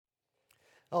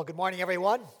Well, good morning,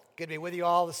 everyone. Good to be with you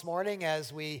all this morning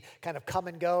as we kind of come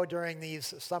and go during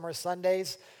these summer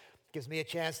Sundays. Gives me a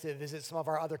chance to visit some of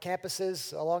our other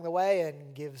campuses along the way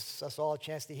and gives us all a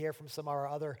chance to hear from some of our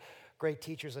other great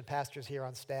teachers and pastors here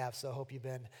on staff. So I hope you've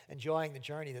been enjoying the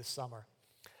journey this summer.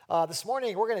 This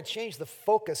morning, we're going to change the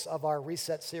focus of our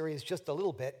Reset series just a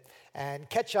little bit and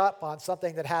catch up on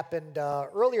something that happened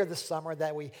earlier this summer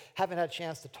that we haven't had a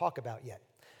chance to talk about yet.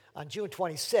 On June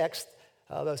 26th,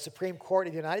 the Supreme Court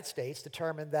of the United States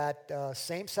determined that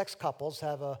same-sex couples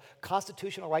have a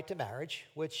constitutional right to marriage,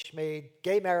 which made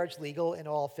gay marriage legal in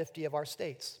all 50 of our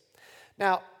states.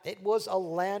 Now, it was a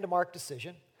landmark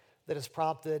decision that has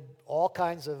prompted all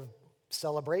kinds of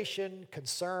celebration,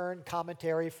 concern,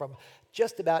 commentary from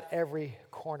just about every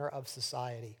corner of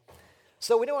society.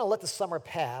 So we don't want to let the summer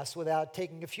pass without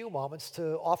taking a few moments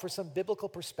to offer some biblical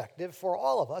perspective for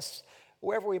all of us,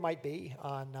 wherever we might be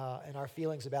in our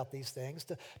feelings about these things,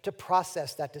 to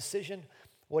process that decision,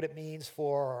 what it means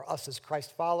for us as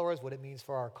Christ followers, what it means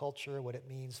for our culture, what it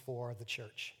means for the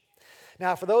church.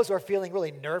 Now, for those who are feeling really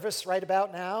nervous right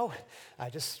about now, I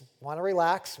just want to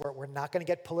relax. We're not going to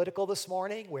get political this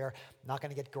morning. We're not going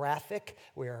to get graphic.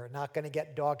 We're not going to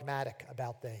get dogmatic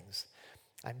about things.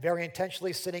 I'm very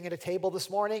intentionally sitting at a table this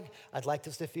morning. I'd like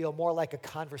this to feel more like a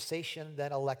conversation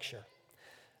than a lecture.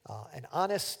 An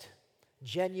honest,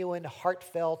 genuine,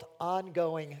 heartfelt,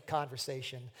 ongoing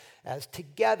conversation as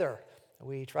together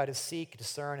we try to seek,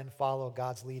 discern, and follow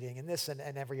God's leading in this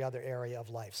and every other area of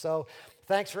life. So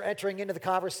thanks for entering into the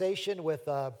conversation with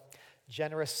a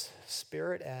generous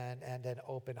spirit and an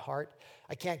open heart.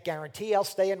 I can't guarantee I'll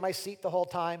stay in my seat the whole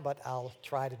time, but I'll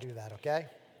try to do that, okay?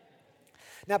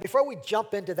 Now, before we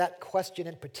jump into that question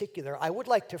in particular, I would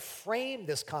like to frame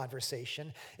this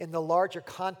conversation in the larger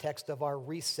context of our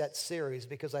Reset series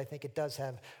because I think it does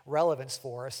have relevance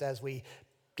for us as we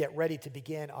get ready to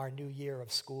begin our new year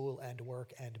of school and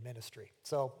work and ministry.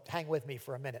 So hang with me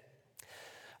for a minute.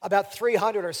 About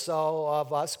 300 or so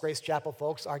of us, Grace Chapel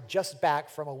folks, are just back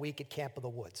from a week at Camp of the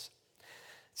Woods.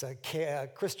 It's a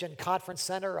Christian conference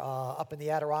center up in the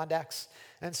Adirondacks.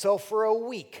 And so for a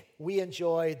week, we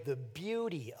enjoyed the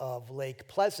beauty of Lake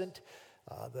Pleasant,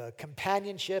 the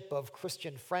companionship of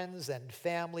Christian friends and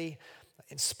family,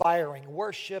 inspiring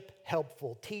worship,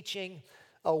 helpful teaching,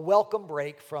 a welcome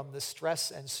break from the stress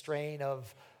and strain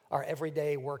of our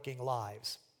everyday working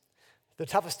lives. The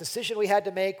toughest decision we had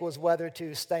to make was whether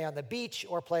to stay on the beach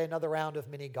or play another round of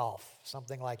mini golf,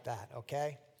 something like that,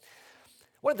 okay?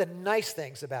 One of the nice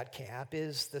things about camp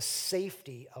is the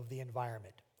safety of the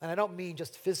environment. And I don't mean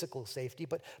just physical safety,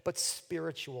 but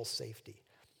spiritual safety.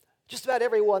 Just about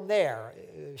everyone there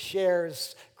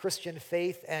shares Christian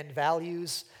faith and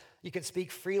values. You can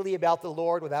speak freely about the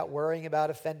Lord without worrying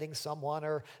about offending someone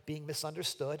or being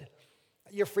misunderstood.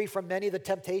 You're free from many of the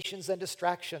temptations and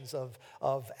distractions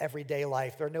of everyday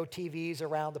life. There are no TVs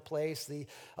around the place. The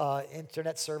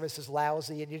internet service is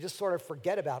lousy, and you just sort of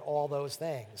forget about all those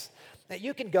things. Now,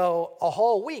 you can go a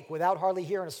whole week without hardly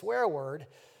hearing a swear word,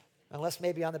 unless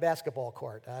maybe on the basketball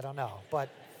court. I don't know. But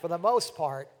for the most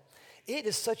part, it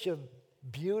is such a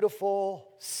beautiful,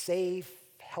 safe,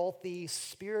 healthy,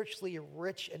 spiritually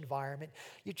rich environment.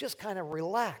 You just kind of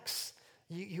relax.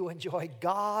 You enjoy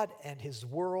God and His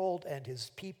world and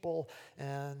His people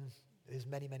and His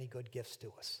many, many good gifts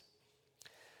to us.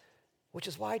 Which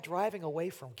is why driving away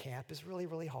from camp is really,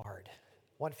 really hard.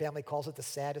 One family calls it the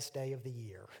saddest day of the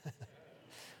year.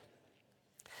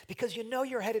 Because you know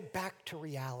you're headed back to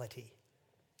reality.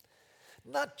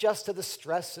 Not just to the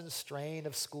stress and strain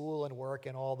of school and work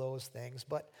and all those things,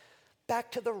 but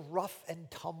back to the rough and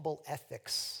tumble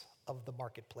ethics of the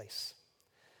marketplace.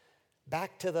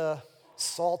 Back to the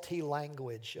salty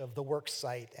language of the work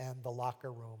site and the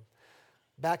locker room.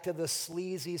 Back to the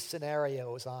sleazy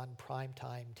scenarios on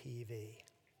primetime TV.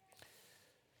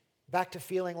 Back to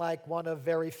feeling like one of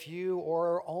very few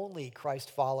or only Christ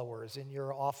followers in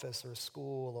your office or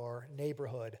school or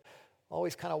neighborhood.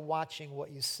 Always kind of watching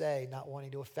what you say, not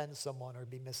wanting to offend someone or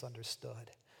be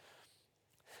misunderstood.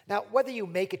 Now, whether you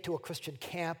make it to a Christian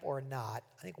camp or not,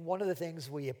 I think one of the things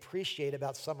we appreciate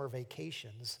about summer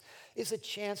vacations is a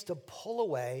chance to pull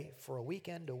away for a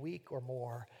weekend, a week, or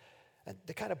more, and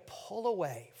to kind of pull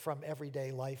away from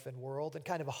everyday life and world and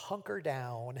kind of hunker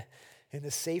down in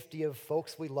the safety of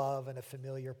folks we love in a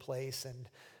familiar place and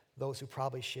those who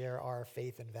probably share our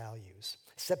faith and values.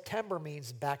 September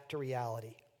means back to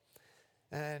reality.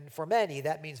 And for many,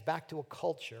 that means back to a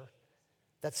culture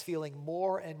that's feeling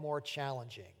more and more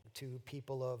challenging to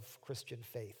people of Christian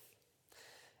faith.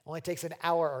 It only takes an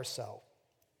hour or so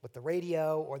with the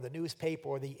radio or the newspaper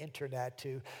or the internet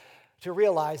to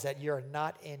realize that you're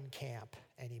not in camp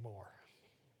anymore.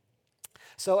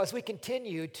 So as we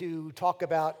continue to talk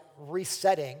about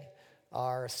resetting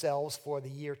ourselves for the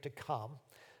year to come,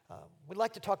 we'd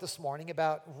like to talk this morning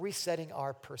about resetting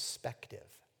our perspective.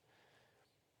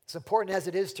 As important as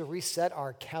it is to reset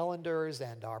our calendars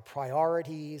and our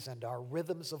priorities and our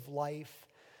rhythms of life,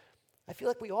 I feel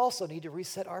like we also need to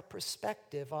reset our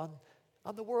perspective on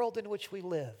the world in which we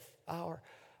live, our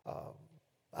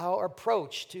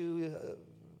approach to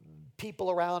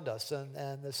people around us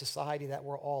and the society that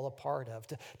we're all a part of,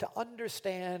 to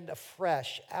understand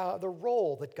afresh the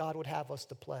role that God would have us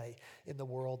to play in the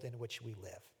world in which we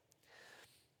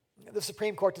live. The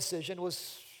Supreme Court decision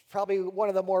was probably one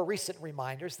of the more recent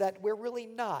reminders that we're really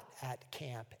not at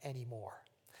camp anymore.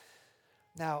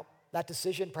 Now, that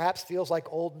decision perhaps feels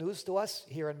like old news to us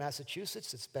here in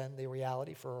Massachusetts. It's been the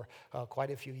reality for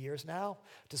quite a few years now.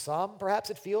 To some,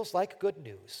 perhaps it feels like good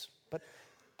news. But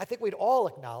I think we'd all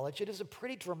acknowledge it is a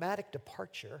pretty dramatic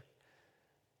departure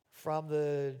from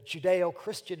the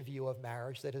Judeo-Christian view of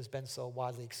marriage that has been so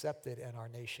widely accepted in our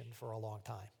nation for a long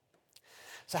time.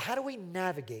 So how do we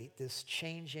navigate this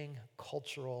changing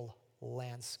cultural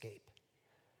landscape?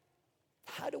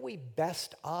 How do we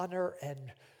best honor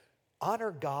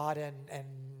God and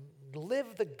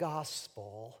live the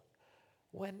gospel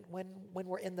when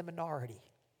we're in the minority?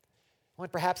 When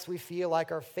perhaps we feel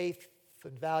like our faith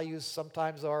and values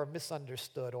sometimes are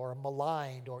misunderstood or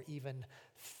maligned or even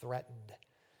threatened.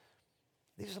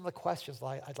 These are some of the questions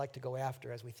I'd like to go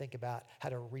after as we think about how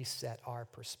to reset our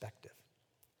perspective.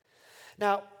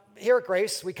 Now, here at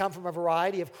Grace, we come from a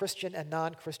variety of Christian and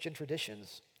non-Christian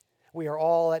traditions. We are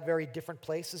all at very different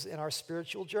places in our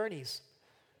spiritual journeys.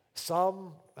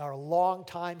 Some are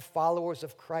longtime followers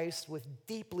of Christ with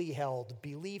deeply held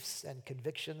beliefs and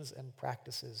convictions and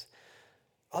practices.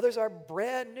 Others are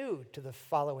brand new to the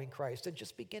following Christ and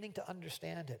just beginning to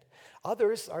understand it.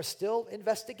 Others are still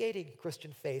investigating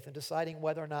Christian faith and deciding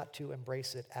whether or not to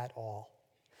embrace it at all.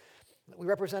 We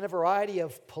represent a variety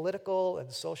of political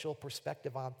and social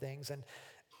perspective on things,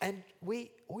 and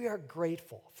we are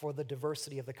grateful for the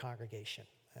diversity of the congregation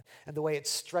and the way it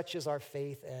stretches our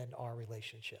faith and our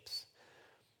relationships.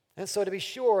 And so to be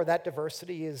sure, that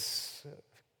diversity is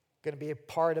going to be a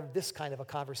part of this kind of a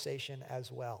conversation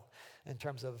as well, in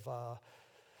terms of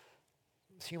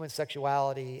human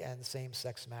sexuality and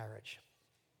same-sex marriage.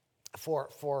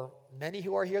 For many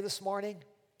who are here this morning,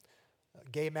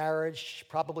 gay marriage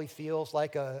probably feels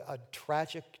like a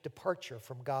tragic departure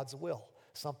from God's will,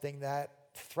 something that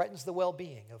threatens the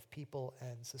well-being of people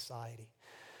and society.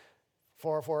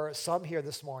 For some here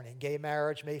this morning, gay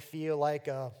marriage may feel like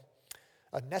a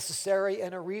necessary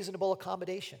and a reasonable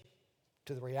accommodation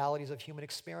to the realities of human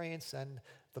experience and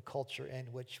the culture in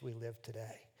which we live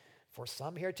today. For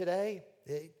some here today,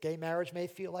 gay marriage may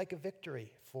feel like a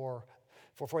victory for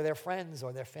their friends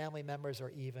or their family members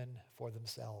or even for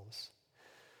themselves.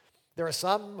 There are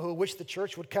some who wish the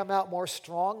church would come out more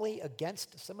strongly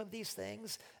against some of these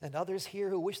things, and others here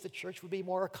who wish the church would be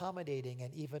more accommodating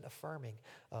and even affirming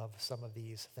of some of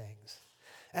these things.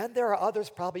 And there are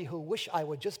others probably who wish I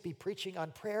would just be preaching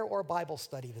on prayer or Bible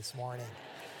study this morning.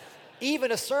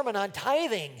 Even a sermon on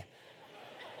tithing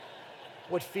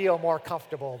would feel more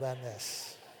comfortable than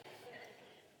this.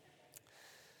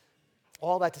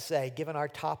 All that to say, given our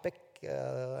topic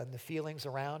and the feelings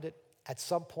around it, at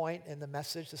some point in the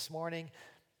message this morning,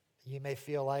 you may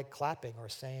feel like clapping or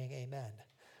saying amen.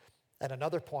 At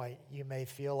another point, you may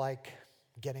feel like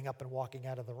getting up and walking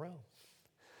out of the room.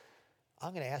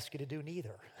 I'm going to ask you to do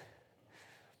neither.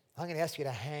 I'm going to ask you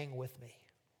to hang with me.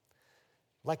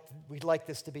 We'd like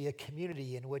this to be a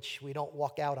community in which we don't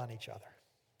walk out on each other.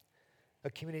 A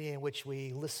community in which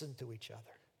we listen to each other,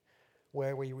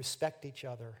 where we respect each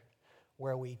other,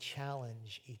 where we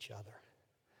challenge each other.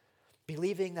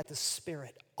 Believing that the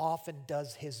Spirit often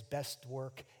does his best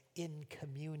work in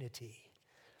community,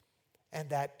 and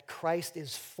that Christ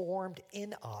is formed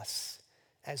in us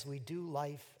as we do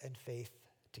life and faith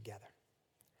together.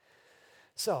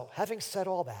 So, having said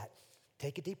all that,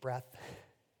 take a deep breath,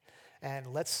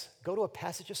 and let's go to a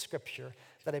passage of Scripture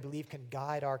that I believe can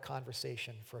guide our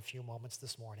conversation for a few moments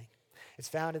this morning. It's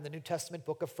found in the New Testament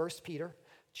book of 1 Peter,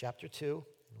 chapter 2.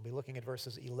 We'll be looking at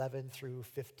verses 11 through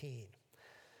 15.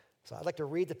 So I'd like to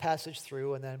read the passage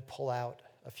through and then pull out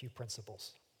a few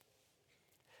principles.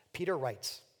 Peter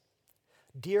writes,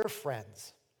 "Dear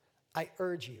friends, I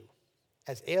urge you,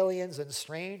 as aliens and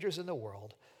strangers in the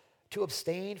world, to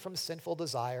abstain from sinful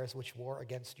desires which war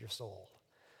against your soul.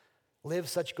 Live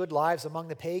such good lives among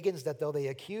the pagans that though they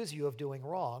accuse you of doing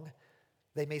wrong,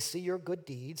 they may see your good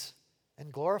deeds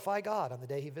and glorify God on the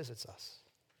day he visits us.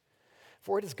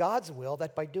 For it is God's will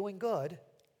that by doing good,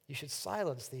 you should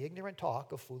silence the ignorant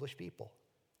talk of foolish people.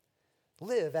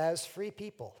 Live as free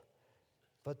people,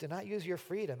 but do not use your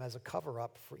freedom as a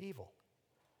cover-up for evil.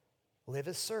 Live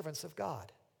as servants of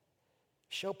God.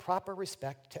 Show proper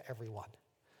respect to everyone.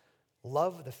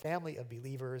 Love the family of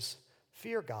believers.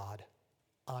 Fear God.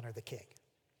 Honor the king.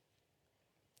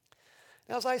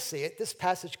 Now, as I see it, this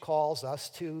passage calls us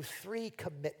to 3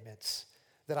 commitments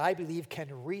that I believe can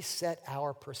reset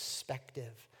our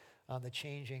perspective on the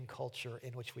changing culture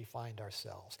in which we find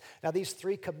ourselves. Now, these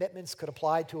 3 commitments could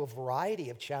apply to a variety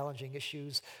of challenging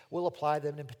issues. We'll apply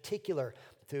them in particular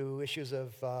to issues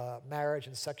of marriage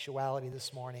and sexuality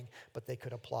this morning, but they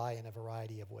could apply in a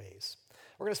variety of ways.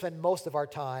 We're going to spend most of our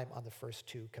time on the first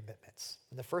 2 commitments.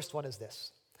 And the first one is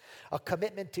this: a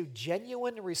commitment to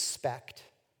genuine respect,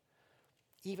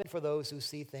 even for those who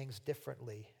see things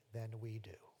differently than we do.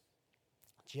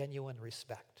 Genuine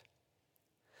respect.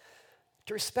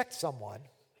 To respect someone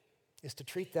is to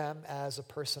treat them as a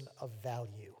person of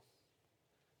value.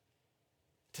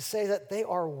 To say that they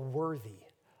are worthy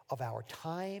of our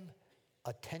time,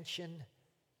 attention,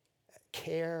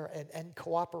 care, and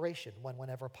cooperation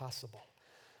whenever possible.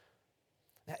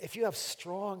 Now, if you have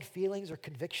strong feelings or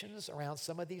convictions around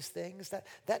some of these things,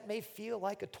 that may feel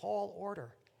like a tall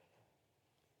order.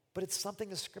 But it's something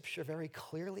the Scripture very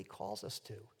clearly calls us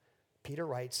to. Peter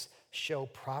writes, show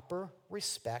proper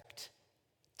respect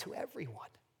to everyone.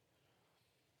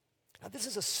 Now, this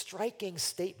is a striking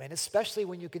statement, especially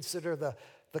when you consider the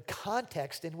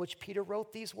context in which Peter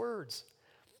wrote these words.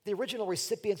 The original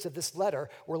recipients of this letter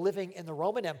were living in the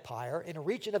Roman Empire, in a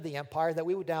region of the empire that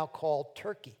we would now call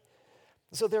Turkey.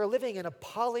 So they're living in a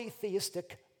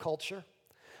polytheistic culture,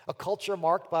 a culture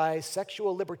marked by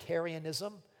sexual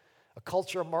libertarianism, a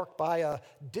culture marked by a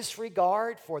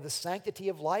disregard for the sanctity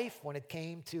of life when it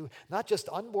came to not just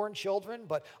unborn children,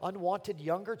 but unwanted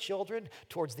younger children,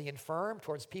 towards the infirm,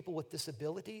 towards people with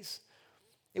disabilities.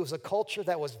 It was a culture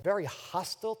that was very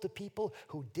hostile to people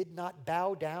who did not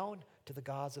bow down to the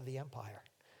gods of the empire.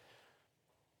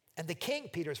 And the king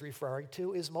Peter's referring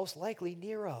to is most likely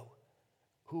Nero,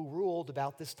 who ruled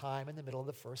about this time in the middle of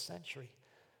the 1st century.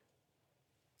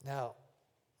 Now,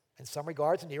 in some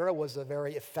regards, Nero was a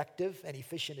very effective and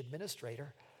efficient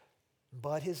administrator,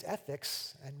 but his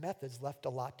ethics and methods left a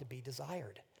lot to be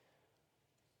desired.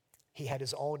 He had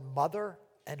his own mother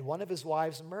and one of his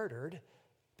wives murdered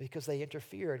because they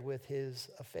interfered with his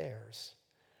affairs.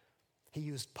 He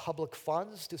used public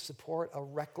funds to support a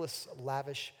reckless,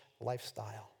 lavish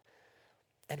lifestyle.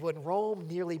 And when Rome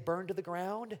nearly burned to the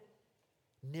ground,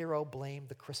 Nero blamed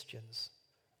the Christians,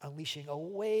 unleashing a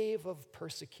wave of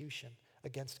persecution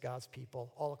against God's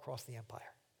people all across the empire.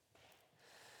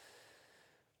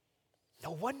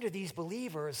 No wonder these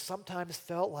believers sometimes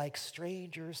felt like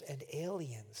strangers and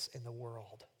aliens in the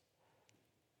world.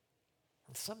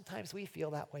 And sometimes we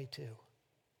feel that way too.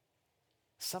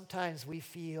 Sometimes we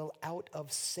feel out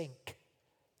of sync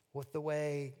with the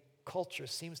way culture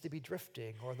seems to be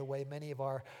drifting, or the way many of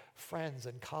our friends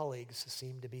and colleagues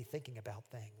seem to be thinking about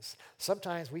things.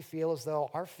 Sometimes we feel as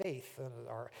though our faith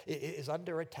is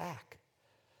under attack.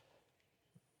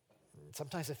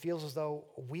 Sometimes it feels as though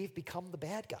we've become the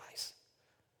bad guys.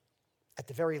 At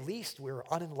the very least, we're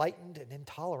unenlightened and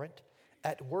intolerant.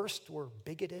 At worst, we're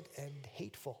bigoted and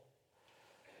hateful.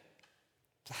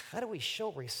 So how do we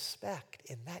show respect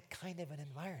in that kind of an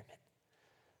environment?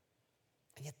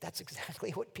 And yet that's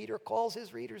exactly what Peter calls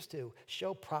his readers to.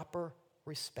 Show proper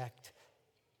respect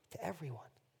to everyone.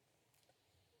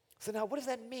 So now, what does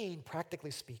that mean,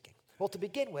 practically speaking? Well, to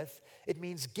begin with, it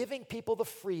means giving people the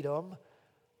freedom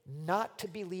not to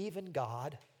believe in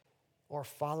God or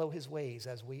follow his ways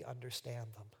as we understand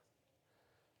them.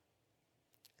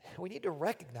 We need to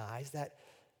recognize that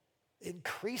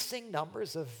increasing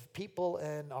numbers of people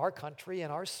in our country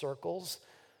and our circles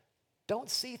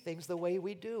don't see things the way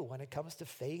we do when it comes to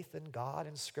faith and God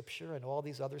and Scripture and all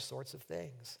these other sorts of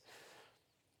things.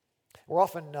 We're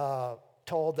often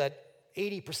told that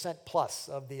 80% plus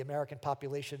of the American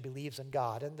population believes in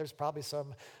God, and there's probably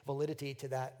some validity to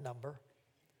that number.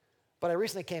 But I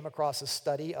recently came across a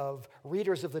study of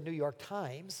readers of the New York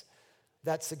Times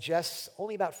that suggests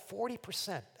only about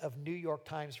 40% of New York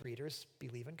Times readers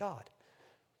believe in God.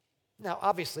 Now,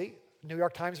 obviously, New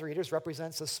York Times readers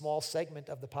represents a small segment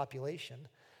of the population,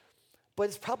 but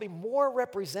it's probably more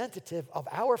representative of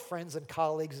our friends and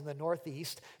colleagues in the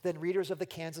Northeast than readers of the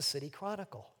Kansas City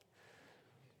Chronicle.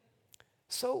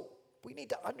 So we need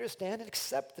to understand and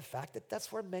accept the fact that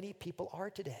that's where many people are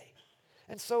today.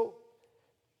 And so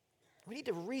we need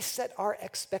to reset our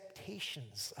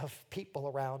expectations of people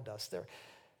around us.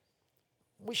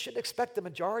 We should expect the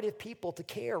majority of people to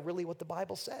care really what the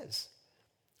Bible says,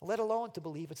 let alone to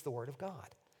believe it's the Word of God.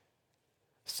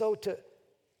 So to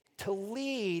to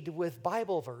lead with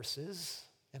Bible verses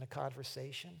in a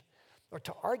conversation or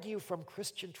to argue from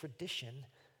Christian tradition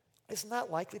is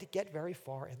not likely to get very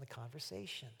far in the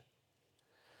conversation.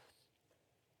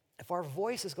 If our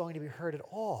voice is going to be heard at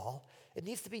all, it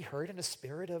needs to be heard in a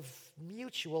spirit of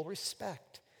mutual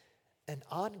respect and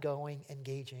ongoing,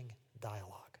 engaging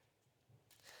dialogue.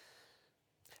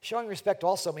 Showing respect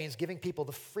also means giving people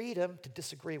the freedom to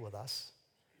disagree with us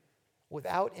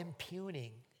without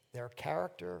impugning their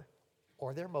character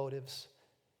or their motives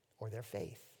or their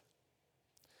faith.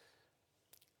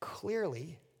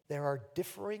 Clearly, there are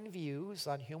differing views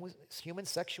on human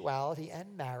sexuality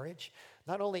and marriage,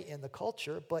 not only in the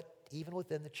culture, but even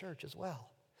within the church as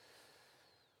well.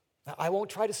 Now, I won't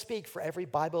try to speak for every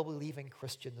Bible-believing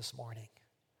Christian this morning,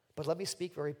 but let me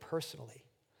speak very personally.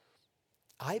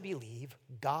 I believe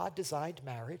God designed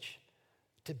marriage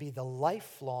to be the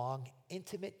lifelong,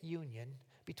 intimate union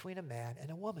between a man and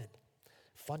a woman.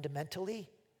 Fundamentally,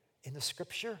 in the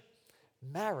Scripture,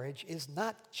 marriage is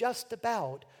not just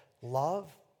about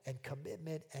love and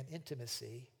commitment and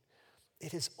intimacy.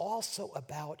 It is also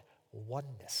about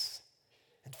oneness.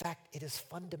 In fact, it is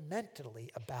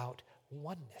fundamentally about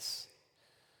oneness.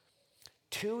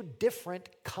 Two different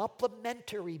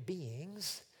complementary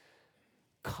beings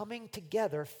coming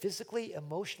together physically,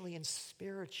 emotionally, and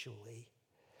spiritually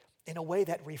in a way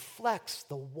that reflects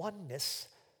the oneness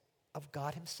of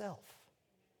God Himself.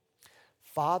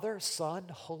 Father, Son,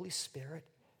 Holy Spirit,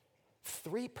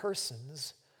 three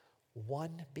persons,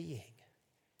 one being.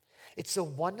 It's a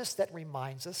oneness that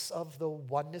reminds us of the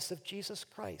oneness of Jesus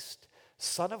Christ,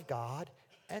 Son of God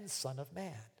and Son of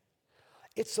Man.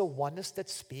 It's a oneness that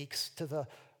speaks to the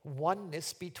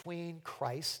oneness between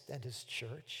Christ and His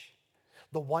church,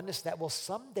 the oneness that will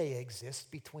someday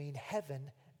exist between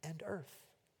heaven and earth.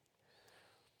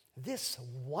 This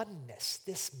oneness,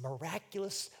 this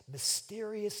miraculous,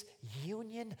 mysterious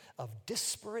union of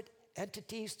disparate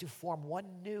entities to form one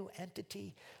new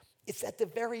entity, it's at the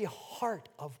very heart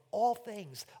of all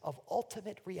things, of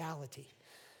ultimate reality.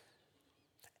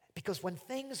 Because when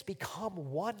things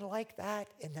become one like that,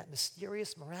 in that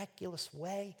mysterious, miraculous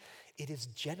way, it is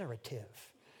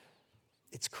generative,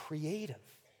 it's creative,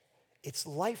 it's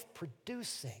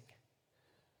life-producing,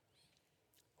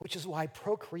 which is why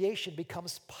procreation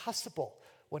becomes possible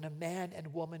when a man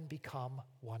and woman become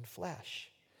one flesh.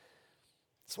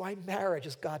 That's why marriage,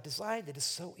 as God designed it, is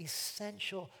so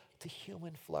essential to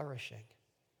human flourishing.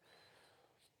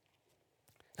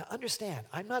 Now understand,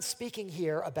 I'm not speaking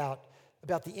here about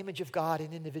the image of God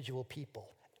in individual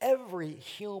people. Every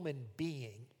human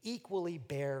being equally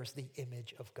bears the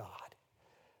image of God.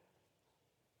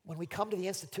 When we come to the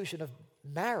institution of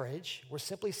marriage, we're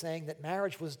simply saying that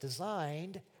marriage was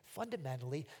designed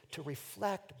fundamentally to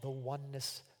reflect the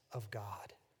oneness of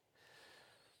God.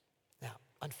 Now,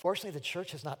 unfortunately, the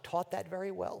church has not taught that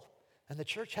very well, and the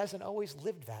church hasn't always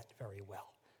lived that very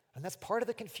well. And that's part of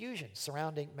the confusion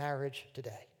surrounding marriage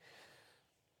today.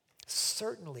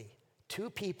 Certainly, two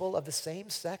people of the same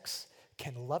sex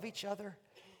can love each other,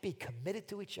 be committed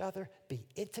to each other, be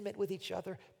intimate with each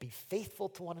other, be faithful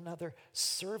to one another,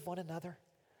 serve one another.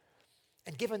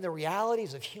 And given the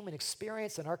realities of human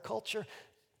experience in our culture,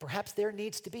 perhaps there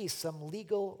needs to be some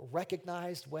legal,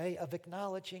 recognized way of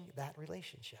acknowledging that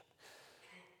relationship.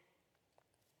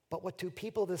 But what two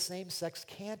people of the same sex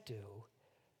can't do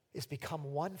is become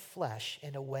one flesh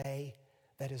in a way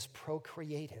that is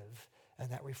procreative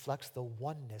and that reflects the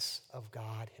oneness of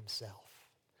God Himself.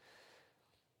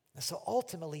 And so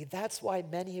ultimately, that's why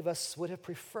many of us would have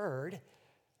preferred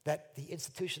that the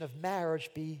institution of marriage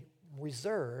be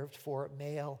reserved for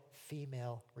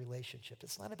male-female relationships.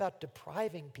 It's not about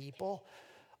depriving people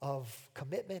of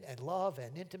commitment and love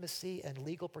and intimacy and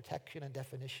legal protection and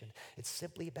definition. It's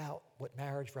simply about what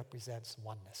marriage represents,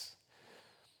 oneness.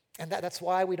 And that's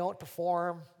why we don't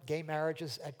perform gay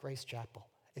marriages at Grace Chapel.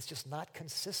 It's just not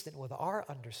consistent with our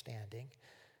understanding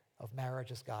of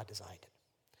marriage as God designed it.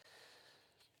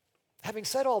 Having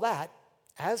said all that,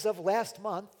 as of last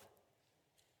month,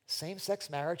 same-sex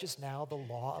marriage is now the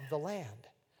law of the land.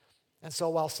 And so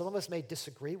while some of us may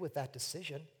disagree with that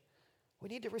decision, we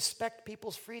need to respect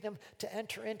people's freedom to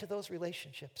enter into those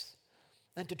relationships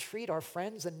and to treat our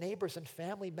friends and neighbors and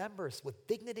family members with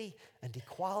dignity and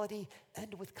equality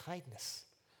and with kindness.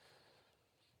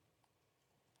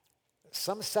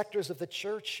 Some sectors of the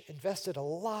church invested a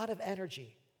lot of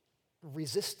energy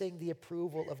resisting the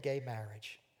approval of gay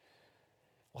marriage.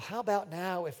 Well, how about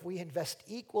now if we invest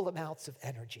equal amounts of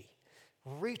energy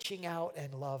reaching out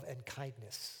in love and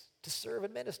kindness to serve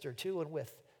and minister to and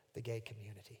with the gay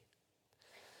community?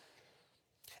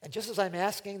 And just as I'm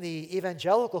asking the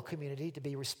evangelical community to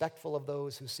be respectful of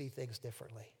those who see things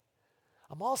differently,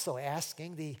 I'm also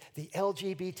asking the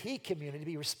LGBT community to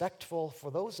be respectful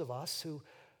for those of us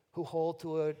who hold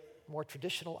to a more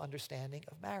traditional understanding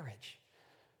of marriage.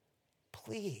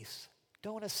 Please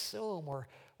don't assume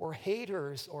we're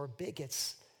haters or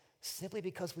bigots simply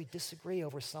because we disagree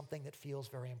over something that feels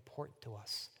very important to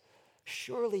us.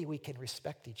 Surely we can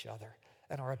respect each other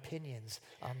and our opinions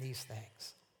on these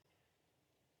things.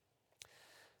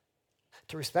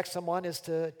 To respect someone is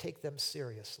to take them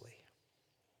seriously.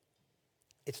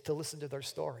 It's to listen to their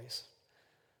stories,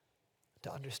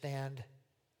 to understand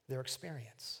their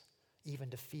experience,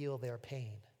 even to feel their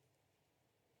pain.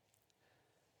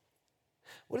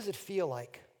 What does it feel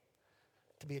like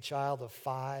to be a child of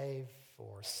 5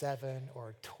 or 7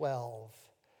 or 12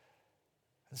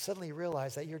 and suddenly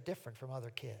realize that you're different from other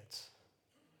kids?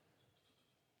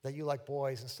 That you like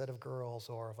boys instead of girls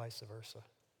or vice versa?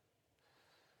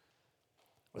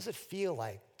 What does it feel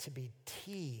like to be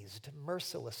teased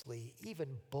mercilessly, even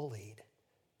bullied,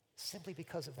 simply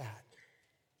because of that?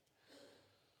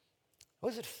 What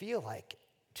does it feel like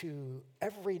to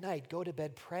every night go to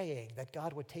bed praying that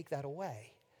God would take that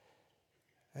away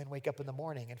and wake up in the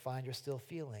morning and find you're still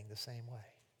feeling the same way?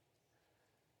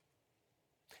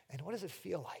 And what does it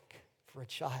feel like for a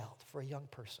child, for a young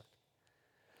person,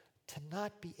 to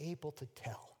not be able to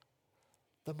tell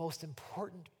the most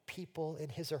important people in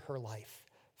his or her life,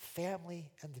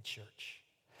 family and the church,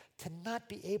 to not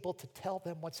be able to tell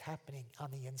them what's happening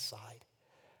on the inside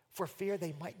for fear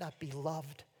they might not be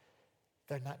loved,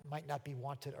 might not be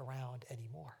wanted around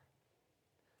anymore?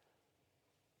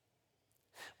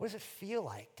 What does it feel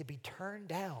like to be turned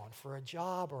down for a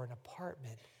job or an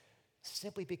apartment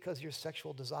simply because your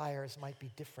sexual desires might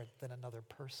be different than another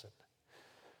person?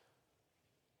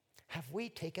 Have we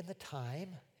taken the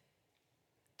time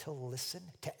to listen,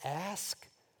 to ask,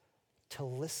 to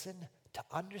listen, to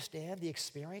understand the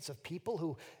experience of people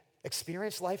who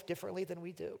experience life differently than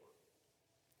we do?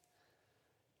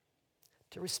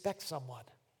 To respect someone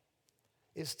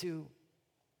is to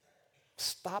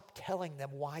stop telling them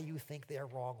why you think they're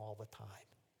wrong all the time.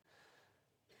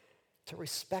 To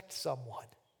respect someone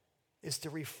is to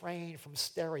refrain from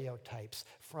stereotypes,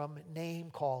 from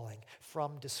name calling,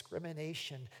 from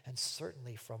discrimination, and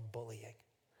certainly from bullying.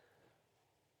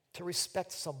 To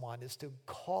respect someone is to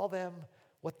call them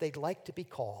what they'd like to be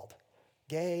called,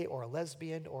 gay or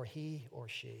lesbian or he or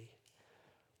she.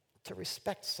 To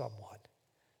respect someone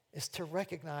is to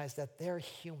recognize that their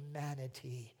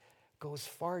humanity goes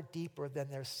far deeper than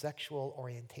their sexual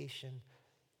orientation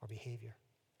or behavior.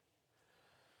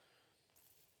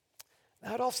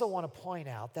 Now, I'd also want to point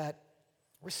out that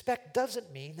respect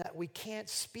doesn't mean that we can't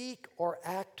speak or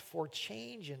act for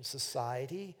change in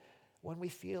society when we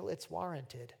feel it's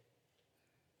warranted.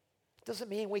 It doesn't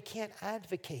mean we can't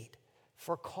advocate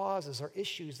for causes or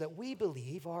issues that we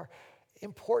believe are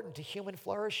important to human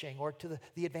flourishing or to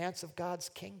the advance of God's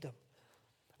kingdom.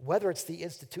 Whether it's the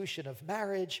institution of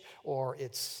marriage or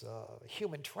it's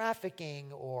human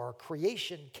trafficking or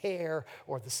creation care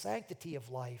or the sanctity of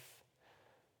life.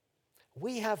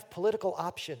 We have political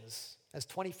options as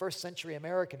 21st century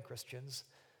American Christians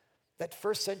that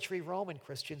first century Roman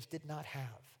Christians did not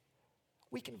have.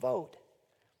 We can vote.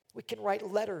 We can write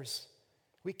letters.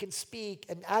 We can speak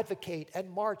and advocate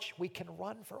and march. We can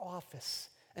run for office.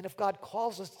 And if God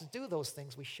calls us to do those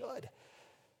things, we should.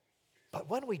 But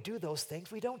when we do those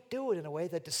things, we don't do it in a way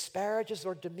that disparages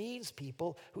or demeans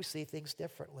people who see things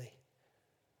differently.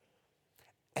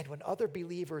 And when other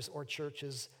believers or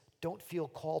churches don't feel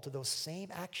called to those same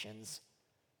actions,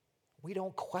 we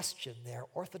don't question their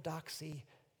orthodoxy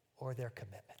or their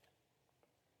commitment.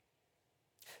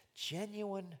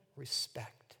 Genuine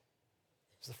respect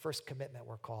is the first commitment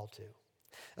we're called to.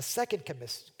 A second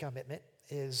commitment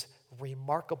is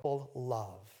remarkable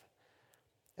love,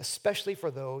 especially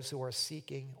for those who are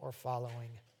seeking or following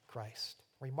Christ.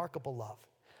 Remarkable love.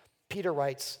 Peter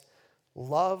writes,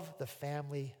 "Love the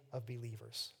family of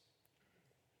believers."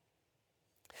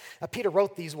 Now, Peter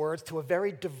wrote these words to a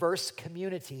very diverse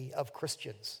community of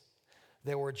Christians.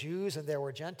 There were Jews and there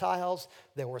were Gentiles.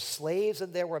 There were slaves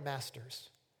and there were masters.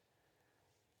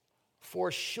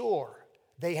 For sure,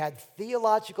 they had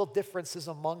theological differences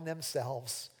among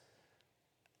themselves,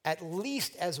 at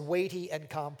least as weighty and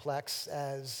complex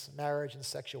as marriage and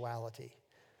sexuality.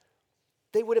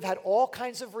 They would have had all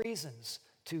kinds of reasons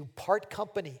to part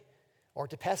company or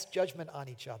to pass judgment on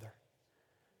each other.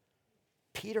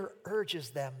 Peter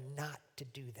urges them not to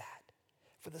do that.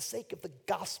 For the sake of the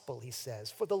gospel, he says,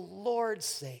 for the Lord's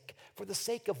sake, for the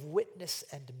sake of witness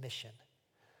and mission.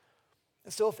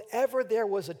 And so if ever there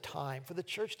was a time for the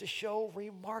church to show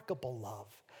remarkable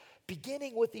love,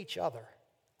 beginning with each other,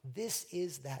 this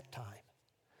is that time.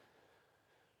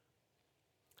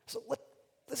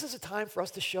 This is a time for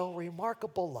us to show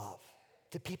remarkable love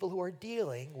to people who are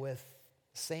dealing with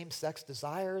same-sex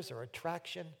desires or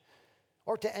attraction,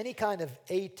 or to any kind of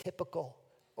atypical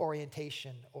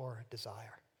orientation or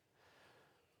desire.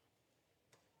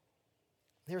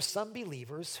 There are some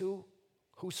believers who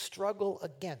struggle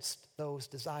against those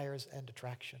desires and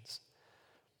attractions.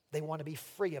 They want to be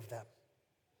free of them.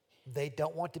 They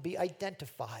don't want to be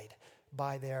identified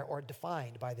by their or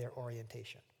defined by their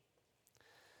orientation.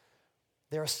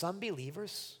 There are some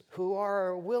believers who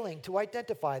are willing to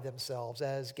identify themselves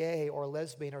as gay or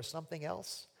lesbian or something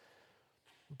else,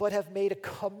 but have made a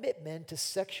commitment to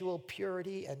sexual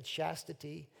purity and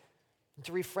chastity, and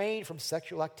to refrain from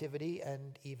sexual activity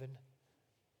and even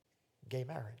gay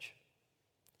marriage.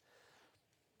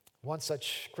 One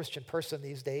such Christian person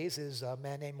these days is a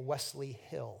man named Wesley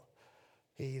Hill.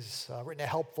 He's written a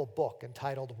helpful book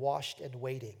entitled Washed and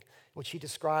Waiting, in which he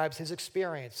describes his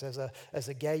experience as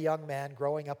a gay young man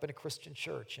growing up in a Christian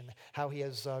church and how he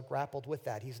has grappled with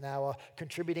that. He's now a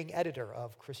contributing editor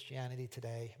of Christianity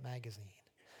Today magazine.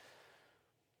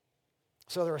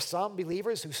 So there are some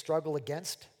believers who struggle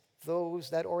against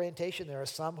that orientation. There are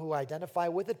some who identify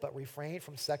with it but refrain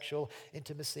from sexual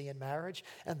intimacy in marriage.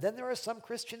 And then there are some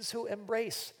Christians who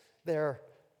embrace their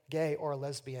gay or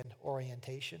lesbian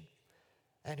orientation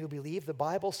and who believe the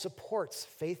Bible supports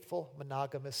faithful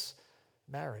monogamous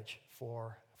marriage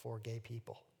for gay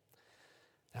people.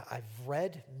 Now, I've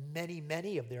read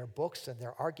many of their books and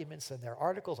their arguments and their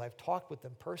articles. I've talked with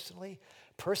them personally.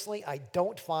 Personally, I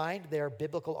don't find their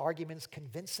biblical arguments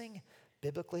convincing,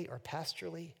 biblically or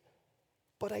pastorally,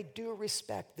 but I do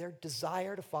respect their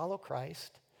desire to follow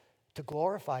Christ, to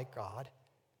glorify God,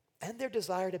 and their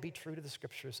desire to be true to the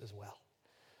Scriptures as well.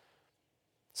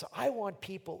 So I want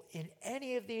people in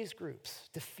any of these groups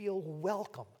to feel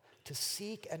welcome to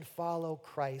seek and follow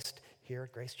Christ here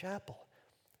at Grace Chapel.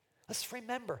 Let's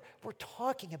remember, we're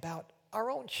talking about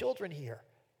our own children here,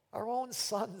 our own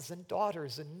sons and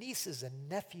daughters and nieces and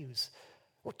nephews.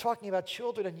 We're talking about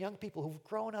children and young people who've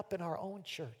grown up in our own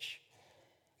church.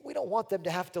 We don't want them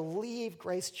to have to leave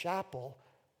Grace Chapel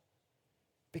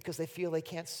because they feel they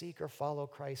can't seek or follow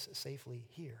Christ safely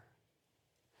here.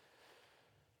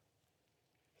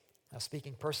 Now,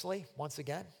 speaking personally, once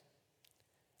again,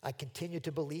 I continue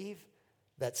to believe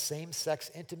that same-sex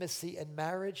intimacy in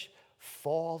marriage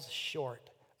falls short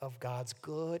of God's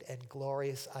good and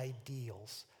glorious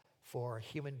ideals for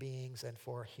human beings and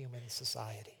for human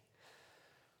society.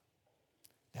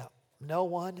 Now,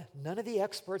 none of the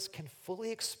experts can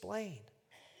fully explain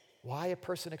why a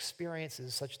person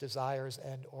experiences such desires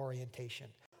and orientation.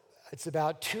 It's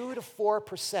about 2 to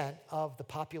 4% of the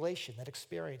population that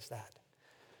experience that.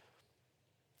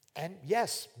 And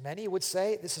yes, many would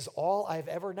say, this is all I've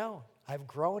ever known. I've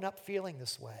grown up feeling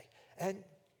this way. And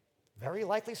very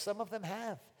likely some of them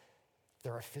have.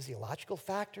 There are physiological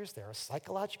factors, there are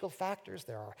psychological factors,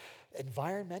 there are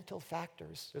environmental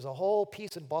factors. There's a whole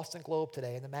piece in Boston Globe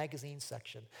today in the magazine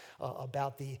section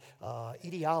about the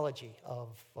etiology of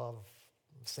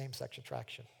same-sex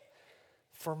attraction.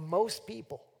 For most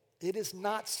people, it is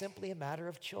not simply a matter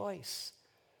of choice.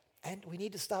 And we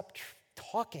need to stop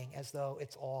talking as though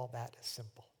it's all that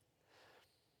simple.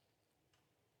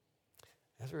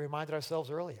 As we reminded ourselves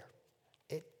earlier,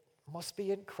 it must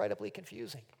be incredibly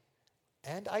confusing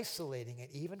and isolating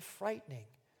and even frightening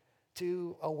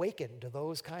to awaken to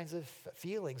those kinds of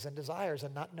feelings and desires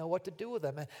and not know what to do with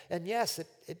them. And yes,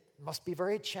 it must be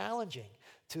very challenging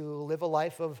to live a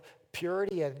life of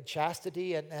purity and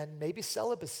chastity and maybe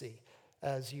celibacy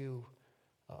as you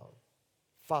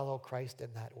follow Christ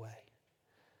in that way.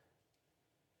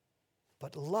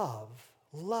 But love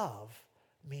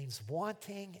means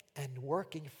wanting and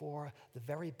working for the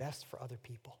very best for other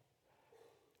people.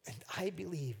 And I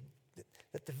believe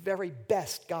that the very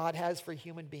best God has for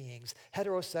human beings,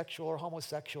 heterosexual or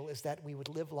homosexual, is that we would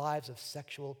live lives of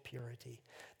sexual purity.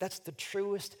 That's the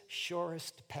truest,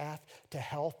 surest path to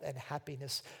health and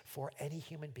happiness for any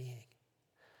human being.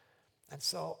 And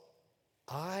so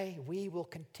we will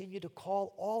continue to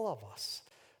call all of us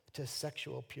to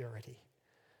sexual purity.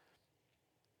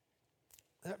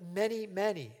 There are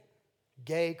many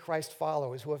gay Christ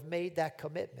followers who have made that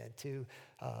commitment to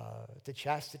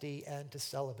chastity and to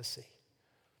celibacy.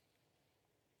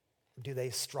 Do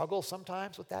they struggle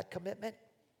sometimes with that commitment?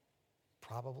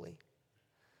 Probably.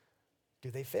 Do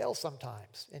they fail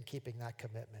sometimes in keeping that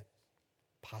commitment?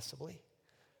 Possibly.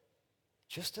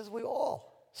 Just as we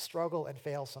all struggle and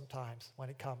fail sometimes when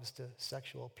it comes to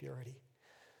sexual purity.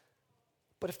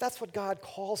 But if that's what God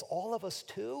calls all of us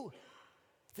to,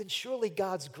 then surely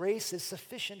God's grace is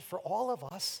sufficient for all of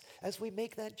us as we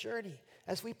make that journey,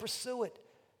 as we pursue it,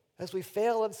 As we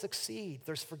fail and succeed,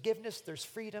 there's forgiveness, there's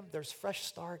freedom, there's fresh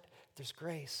start, there's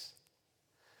grace.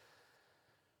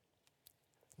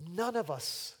 None of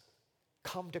us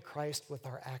come to Christ with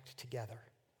our act together.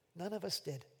 None of us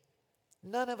did.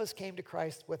 None of us came to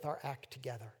Christ with our act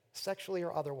together, sexually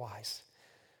or otherwise.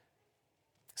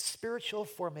 Spiritual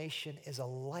formation is a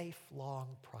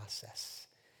lifelong process,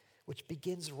 which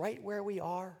begins right where we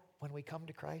are when we come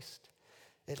to Christ.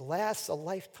 It lasts a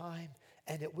lifetime,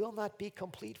 and it will not be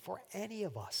complete for any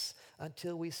of us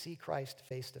until we see Christ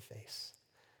face to face.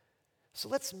 So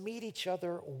let's meet each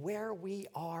other where we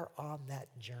are on that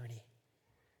journey,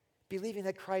 believing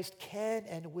that Christ can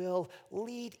and will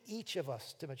lead each of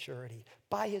us to maturity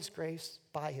by his grace,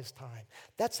 by his time.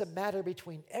 That's a matter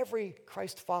between every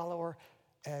Christ follower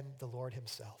and the Lord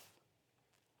himself.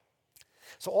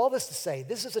 So all this to say,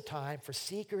 this is a time for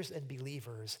seekers and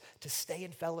believers to stay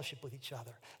in fellowship with each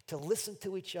other, to listen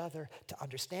to each other, to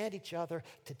understand each other,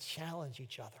 to challenge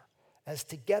each other, as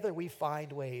together we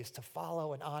find ways to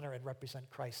follow and honor and represent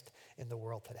Christ in the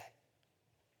world today.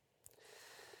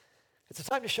 It's a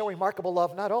time to show remarkable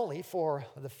love not only for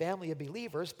the family of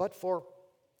believers, but for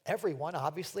everyone,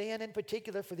 obviously, and in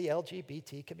particular for the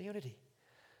LGBT community.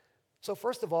 So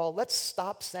first of all, let's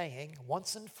stop saying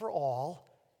once and for all,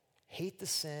 hate the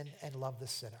sin and love the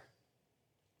sinner.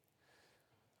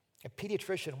 A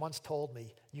pediatrician once told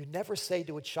me, you never say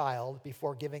to a child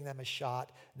before giving them a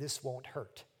shot, this won't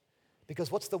hurt.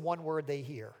 Because what's the one word they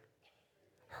hear?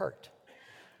 Hurt.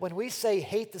 When we say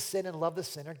hate the sin and love the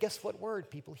sinner, guess what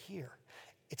word people hear?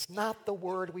 It's not the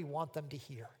word we want them to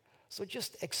hear. So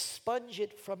just expunge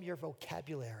it from your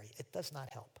vocabulary. It does not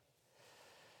help.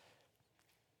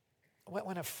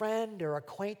 When a friend or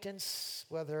acquaintance,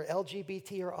 whether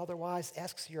LGBT or otherwise,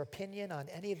 asks your opinion on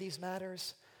any of these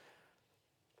matters,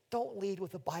 don't lead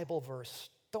with a Bible verse.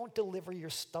 Don't deliver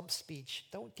your stump speech.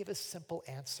 Don't give a simple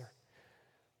answer.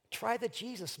 Try the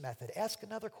Jesus method. Ask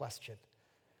another question.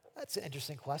 That's an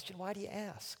interesting question. Why do you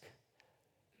ask?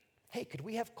 Hey, could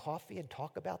we have coffee and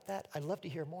talk about that? I'd love to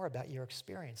hear more about your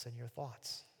experience and your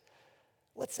thoughts.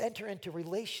 Let's enter into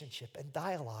relationship and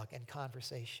dialogue and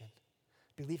conversation.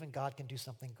 Believing God can do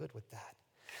something good with that.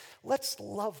 Let's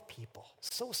love people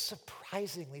so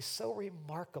surprisingly, so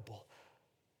remarkably.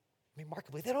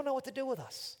 They don't know what to do with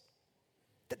us.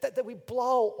 That we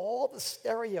blow all the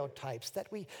stereotypes, that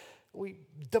we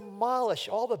demolish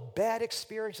all the bad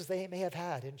experiences they may have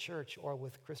had in church or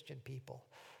with Christian people.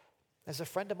 As a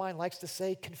friend of mine likes to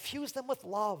say, confuse them with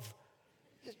love.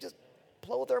 Just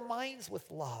blow their minds with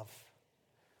love.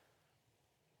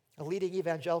 A leading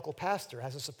evangelical pastor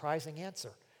has a surprising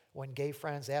answer when gay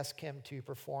friends ask him to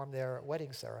perform their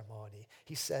wedding ceremony.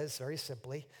 He says very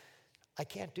simply, I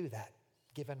can't do that,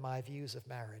 given my views of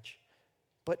marriage.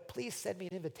 But please send me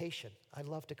an invitation. I'd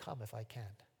love to come if I can.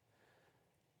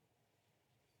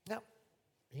 Now,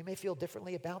 you may feel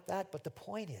differently about that, but the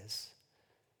point is,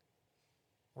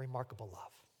 remarkable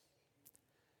love.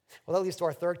 Well, that leads to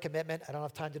our third commitment. I don't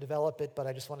have time to develop it, but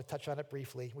I just want to touch on it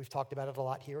briefly. We've talked about it a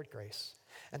lot here at Grace.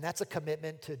 And that's a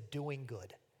commitment to doing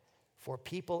good for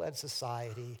people and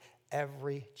society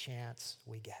every chance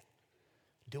we get.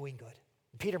 Doing good.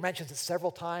 Peter mentions it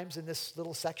several times in this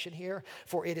little section here.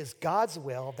 For it is God's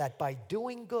will that by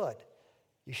doing good,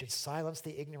 you should silence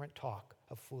the ignorant talk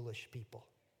of foolish people.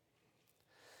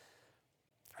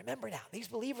 Remember now, these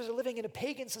believers are living in a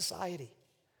pagan society.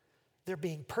 They're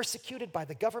being persecuted by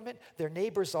the government. Their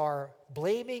neighbors are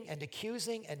blaming and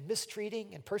accusing and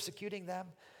mistreating and persecuting them.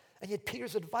 And yet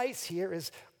Peter's advice here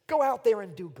is go out there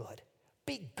and do good.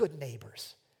 Be good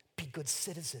neighbors. Be good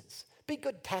citizens. Be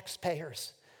good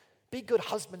taxpayers. Be good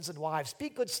husbands and wives. Be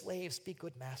good slaves. Be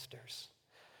good masters.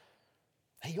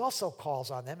 He also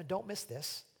calls on them, and don't miss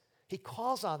this, he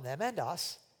calls on them and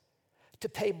us to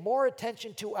pay more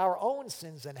attention to our own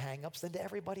sins and hang-ups than to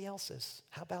everybody else's.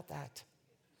 How about that?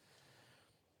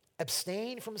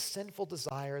 Abstain from sinful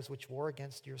desires which war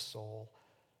against your soul,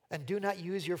 and do not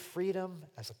use your freedom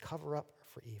as a cover-up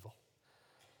for evil.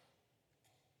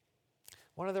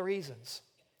 One of the reasons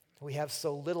we have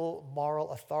so little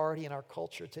moral authority in our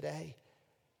culture today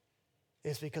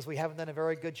is because we haven't done a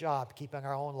very good job keeping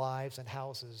our own lives and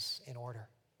houses in order.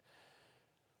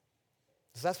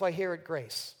 So that's why here at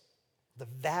Grace, the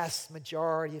vast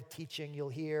majority of teaching you'll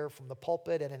hear from the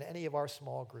pulpit and in any of our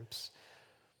small groups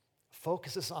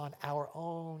focuses on our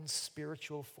own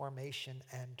spiritual formation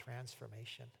and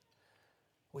transformation.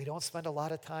 We don't spend a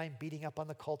lot of time beating up on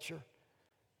the culture,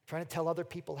 trying to tell other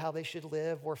people how they should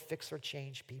live or fix or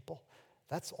change people.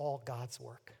 That's all God's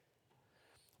work.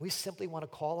 We simply want to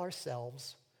call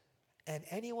ourselves and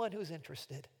anyone who's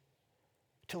interested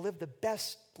to live the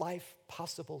best life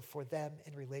possible for them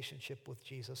in relationship with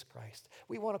Jesus Christ.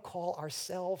 We want to call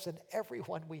ourselves and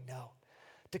everyone we know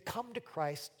to come to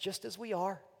Christ just as we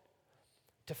are,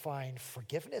 to find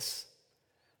forgiveness,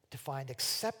 to find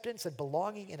acceptance and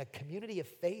belonging in a community of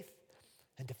faith,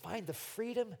 and to find the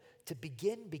freedom to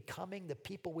begin becoming the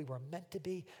people we were meant to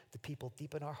be, the people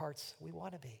deep in our hearts we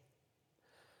want to be.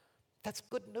 That's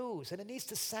good news, and it needs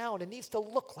to sound, it needs to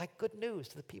look like good news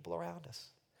to the people around us.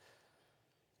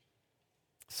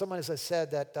 Someone has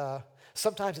said that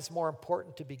sometimes it's more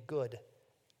important to be good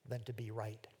than to be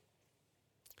right.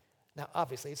 Now,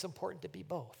 obviously, it's important to be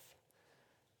both.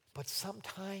 But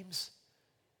sometimes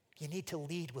you need to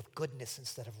lead with goodness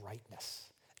instead of rightness.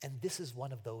 And this is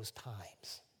one of those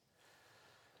times.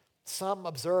 Some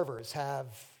observers have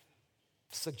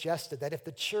suggested that if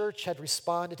the church had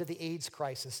responded to the AIDS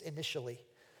crisis initially,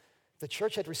 the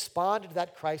church had responded to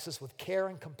that crisis with care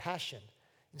and compassion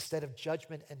instead of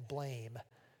judgment and blame,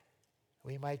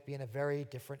 we might be in a very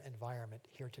different environment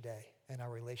here today in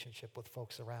our relationship with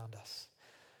folks around us.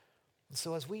 And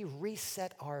so as we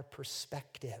reset our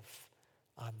perspective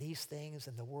on these things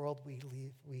in the world we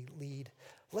lead,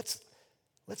 let's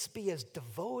be as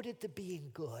devoted to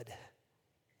being good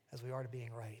as we are to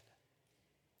being right.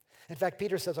 In fact,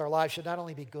 Peter says our lives should not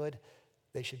only be good,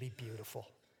 they should be beautiful.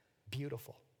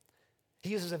 Beautiful. He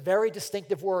uses a very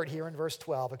distinctive word here in verse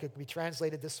 12. It could be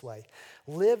translated this way: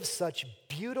 live such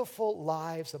beautiful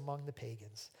lives among the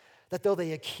pagans, that though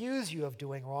they accuse you of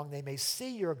doing wrong, they may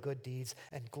see your good deeds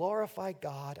and glorify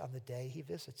God on the day he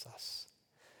visits us.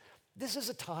 This is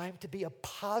a time to be a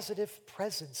positive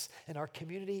presence in our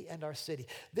community and our city.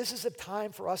 This is a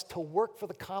time for us to work for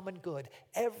the common good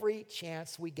every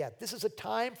chance we get. This is a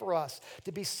time for us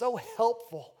to be so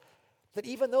helpful that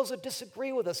even those who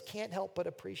disagree with us can't help but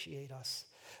appreciate us.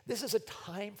 This is a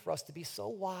time for us to be so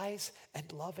wise and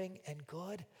loving and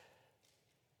good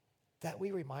that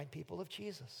we remind people of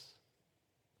Jesus.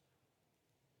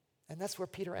 And that's where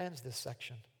Peter ends this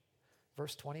section.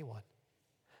 Verse 21.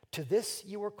 To this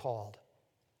you were called,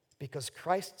 because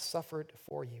Christ suffered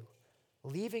for you,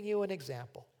 leaving you an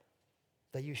example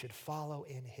that you should follow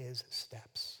in his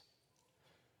steps.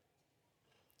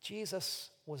 Jesus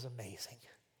was amazing.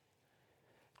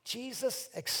 Jesus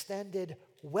extended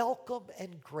welcome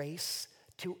and grace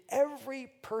to every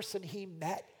person he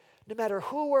met, no matter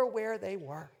who or where they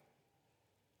were.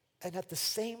 And at the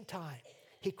same time,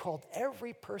 he called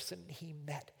every person he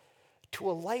met to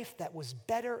a life that was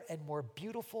better and more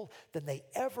beautiful than they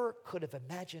ever could have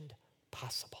imagined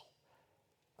possible.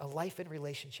 A life in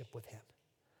relationship with him.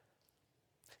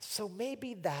 So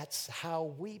maybe that's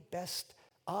how we best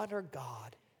honor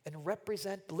God and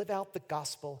live out the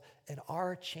gospel in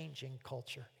our changing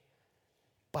culture,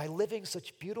 by living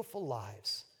such beautiful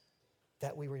lives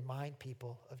that we remind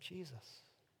people of Jesus.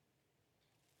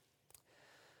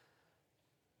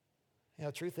 You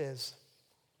know, truth is,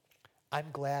 I'm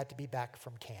glad to be back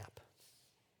from camp.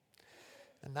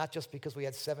 And not just because we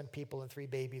had 7 people and 3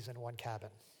 babies in one cabin.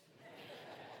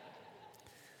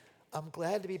 I'm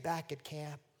glad to be back at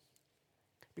camp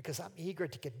because I'm eager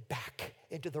to get back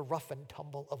into the rough and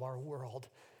tumble of our world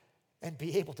and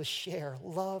be able to share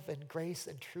love and grace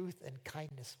and truth and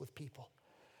kindness with people,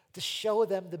 to show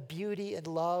them the beauty and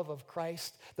love of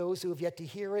Christ, those who have yet to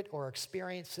hear it or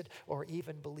experience it or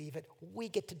even believe it. We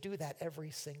get to do that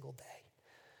every single day.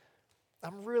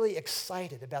 I'm really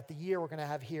excited about the year we're going to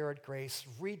have here at Grace,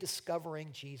 rediscovering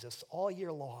Jesus all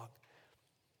year long,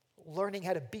 learning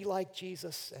how to be like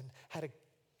Jesus and how to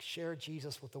share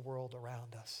Jesus with the world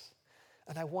around us.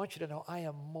 And I want you to know I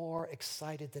am more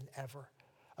excited than ever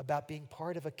about being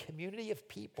part of a community of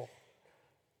people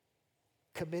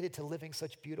committed to living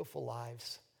such beautiful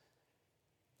lives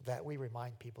that we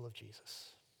remind people of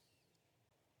Jesus.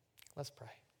 Let's pray.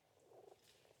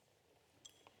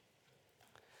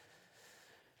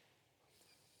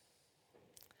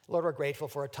 Lord, we're grateful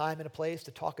for a time and a place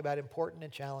to talk about important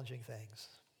and challenging things.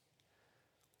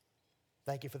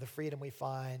 Thank you for the freedom we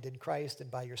find in Christ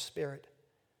and by your Spirit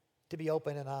to be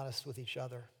open and honest with each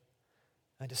other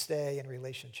and to stay in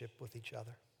relationship with each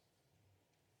other.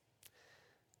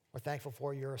 We're thankful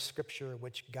for your scripture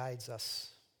which guides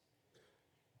us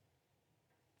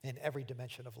in every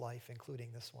dimension of life,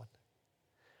 including this one.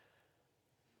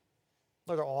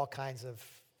 Lord, there are all kinds of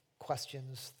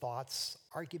questions, thoughts,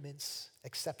 arguments,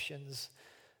 exceptions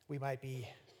we might be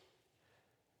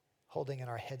holding in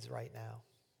our heads right now.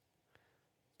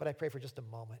 But I pray for just a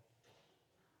moment,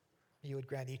 you would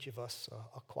grant each of us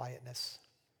a quietness,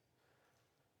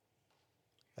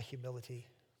 a humility,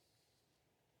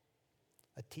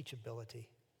 a teachability,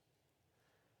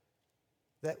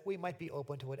 that we might be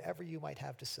open to whatever you might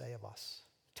have to say of us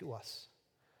to us.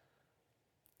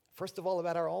 First of all,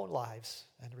 about our own lives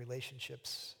and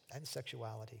relationships and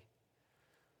sexuality.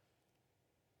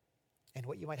 And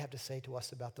what you might have to say to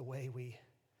us about the way we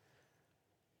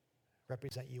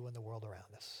represent you in the world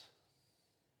around us.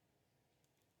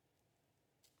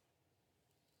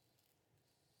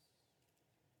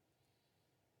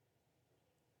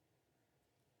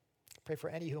 Pray for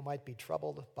any who might be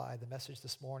troubled by the message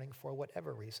this morning for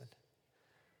whatever reason.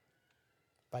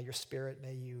 By your Spirit,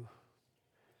 may you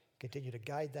continue to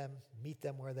guide them, meet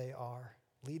them where they are,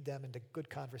 lead them into good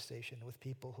conversation with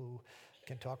people who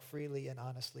can talk freely and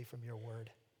honestly from your word.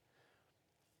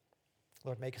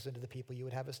 Lord, make us into the people you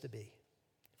would have us to be,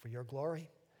 for your glory,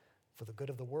 for the good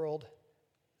of the world,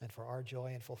 and for our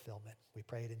joy and fulfillment. We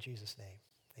pray it in Jesus' name.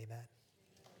 Amen.